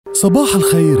صباح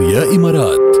الخير يا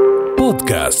إمارات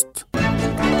بودكاست.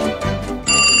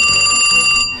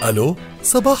 ألو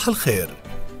صباح الخير.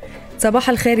 صباح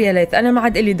الخير يا ليث، أنا ما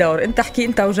عاد إلي دور، أنت احكي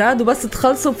أنت وجاد وبس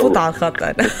تخلصوا بفوت على الخط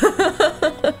أنا.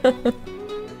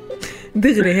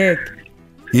 دغري هيك.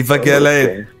 كيفك يا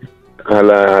ليث؟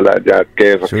 هلا جاد،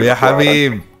 كيفك؟ شو يا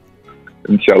حبيب؟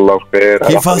 ان شاء الله بخير.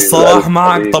 كيف هالصباح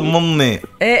معك؟ طمني.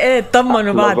 ايه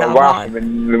طمنوا بعد صباح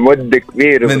من مدة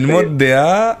كبيرة، من مدة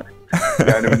ها؟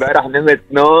 يعني امبارح نمت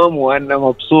نوم وانا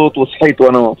مبسوط وصحيت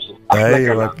وانا مبسوط.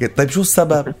 ايوه طيب شو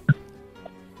السبب؟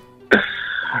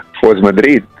 فوز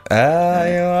مدريد.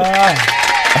 ايوه.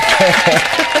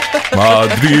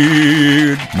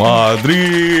 مدريد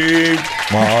مدريد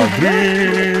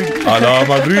مدريد على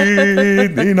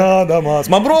مدريد ينادى ماس.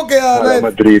 مبروك يا هلا ليث.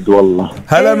 مدريد والله.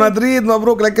 هلا مدريد،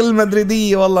 مبروك لكل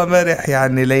المدريدية. والله امبارح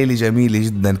يعني ليلة جميلة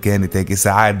جدا كانت، هيك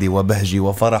سعادة وبهجة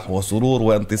وفرح وسرور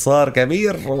وانتصار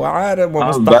كبير وعارم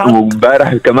ومستحق.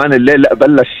 وامبارح كمان الليل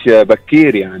بلش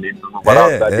بكير، يعني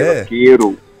المباراة بدأت بكير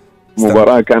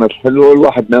مباراة كانت حلوة،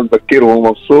 الواحد نام بكير وهو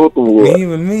مبسوط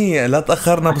 100%. لا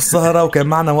تأخرنا بالسهرة وكان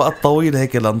معنا وقت طويل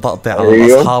هيك لنطقطع على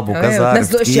الأصحاب وكذا،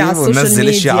 وننزل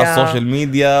اشياء على السوشيال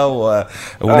ميديا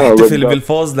ونحتفل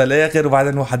بالفوز للآخر،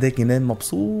 وبعدين واحد هيك ينام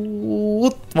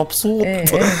مبسوط مبسوط.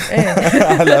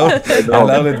 على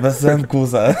أولد بسام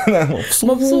كوسة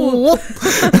مبسوط.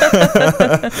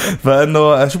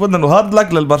 فإنه شو بدنا نقول، هارد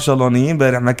لك للبرشلونيين.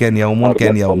 امبارح ما كان يومون،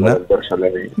 كان يومنا.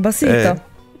 بسيطة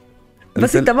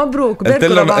بس انت مبروك.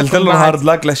 قلت لهم هارد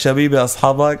لك للشبيبة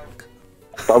اصحابك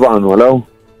طبعا، ولو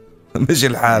مش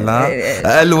الحال ها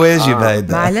اقل واجب.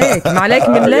 هيدا ما عليك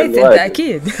من ليث انت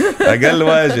اكيد اقل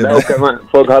واجب. وكمان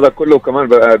فوق هذا كله كمان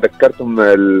ذكرتم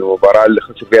المباراة اللي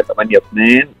خسروا فيها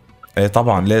 8-2. ايه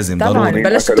طبعا لازم طبعا ضروري.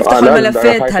 بلشت تفتحوا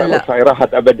الملفات هلا. هاي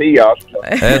راحت ابديه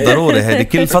اصلا. ايه ضروري، هذه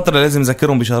كل فتره لازم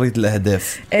نذكرهم بشريط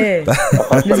الاهداف. ايه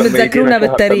لازم تذكرونا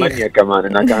بالتاريخ كمان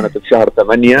انها كانت بشهر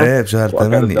 8. ايه بشهر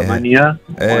 8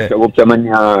 وشباب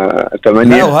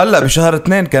 8. لا وهلا بشهر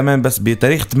 2 كمان، بس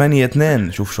بتاريخ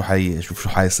 8/2. شوف شو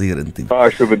حيصير انت.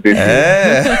 شو بدي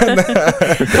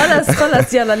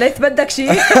خلص يلا ليث بدك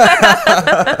شيء.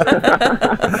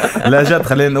 لا جد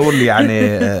خلينا نقول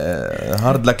يعني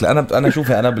هارد لك. انا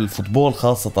شوفي، انا بالفوتبول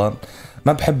خاصه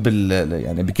ما بحب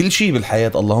يعني بكل شيء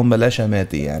بالحياة اللهم لا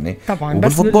شماتي يعني طبعا،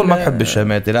 وبالفوتبول ما بحب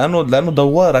الشماتي لأنه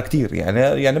دوارة كتير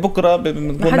يعني بكرة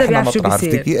بنكون نحن مطرح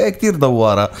كتير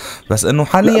دوارة. بس إنه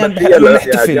حاليا بحب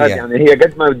نحتفل يعني هي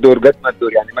قد ما تدور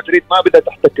يعني مدريد ما بدها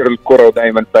تحتكر الكرة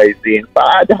ودائما فايزين،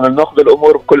 فعادي احنا ناخذ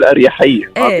الأمور بكل أريحية.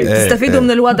 تستفيدوا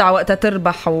من الوضع وقتها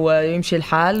تربح ويمشي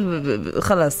الحال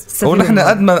خلاص. ونحن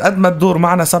قد ما تدور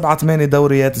معنا 7-8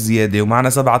 دوريات زيادة ومعنا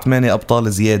 7-8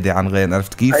 أبطال زيادة عن غير.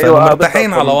 عرفت كيف؟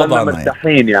 مرتاحين على وضعنا،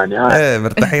 مرتاحين يعني ايه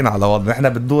مرتاحين على وضعنا. احنا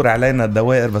بتدور علينا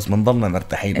الدوائر بس بنضلنا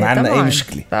مرتاحين، ما عندنا اي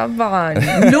مشكله. طبعا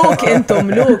ملوك انتم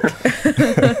ملوك.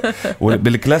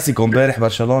 بالكلاسيكو امبارح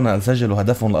برشلونه سجلوا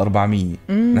هدفهم 400.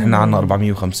 نحن عنا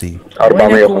 450.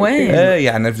 ايه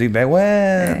يعني في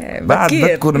بعد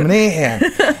بتكون منيح يعني.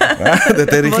 هذا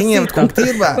تاريخيا بتكون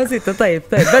كتير بعد. بسيطه. طيب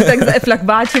بدك زقف لك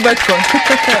بعد شو بدكم.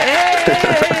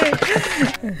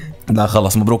 لا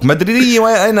خلص مبروك مدريدية.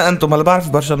 وأين أنتم؟ هلا بعرف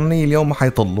برشلونية اليوم ما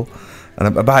حيطلوا، أنا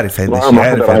بعرف هيدا الشيء،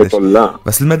 عارف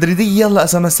بس المدريدية يلا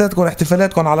أسمساتكم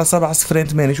احتفالاتكم على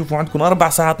 7-0-8. شوفوا عندكم 4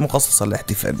 ساعات مخصصة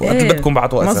للاحتفال وقت بدكم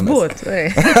بعتوا أسمس. مزبوط.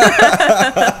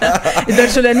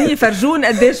 البرشلونية فرجون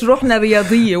قديش روحنا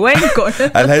رياضية وينكم.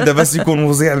 هل هيدا بس يكون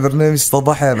مذيع البرنامج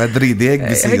صباح مدريدي هيك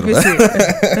بيصير.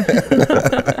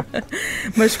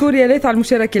 مشكور يا ليث على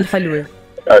المشاركة الحلوة.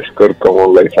 أشكركم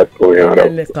والله يسعدكم يا رب.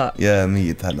 اللقاء يا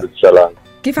ميت. هلا بالسلام.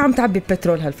 كيف عم تعبي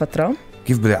بترول هالفترة؟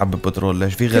 كيف بدي أعبي بترول؟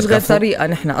 ليش في غير طريقة؟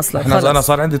 نحن أصلا أنا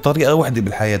صار عندي طريقة واحدة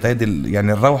بالحياة، هيدي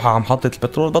يعني الروحة عم حطت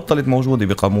البترول بطلت موجودة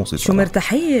بقاموسي. شو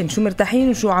مرتاحين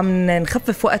وشو عم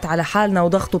نخفف وقت على حالنا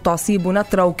وضغط وتعصيب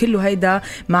ونطرة وكله هيدا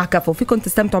مع كفو. فيكم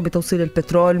تستمتعوا بتوصيل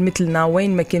البترول مثلنا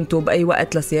وين ما كنتوا بأي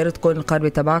وقت لسيارتكم القاربة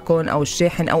تبعكم أو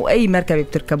الشاحن أو أي مركبة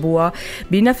بتركبوها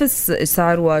بنفس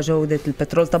سعر وجودة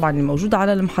البترول طبعا الموجودة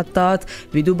على المحطات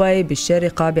بدبي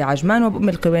بالشارقة بعجمان وبأم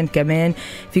القوين. كمان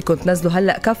فيكم تنزلوا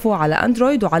هلأ كفو على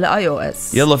اندرويد وعلى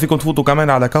iOS. يلا فيكم تفوتوا كمان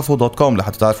على kafo.com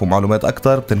لحتى تعرفوا معلومات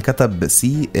اكتر. بتنكتب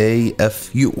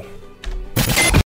CAFU.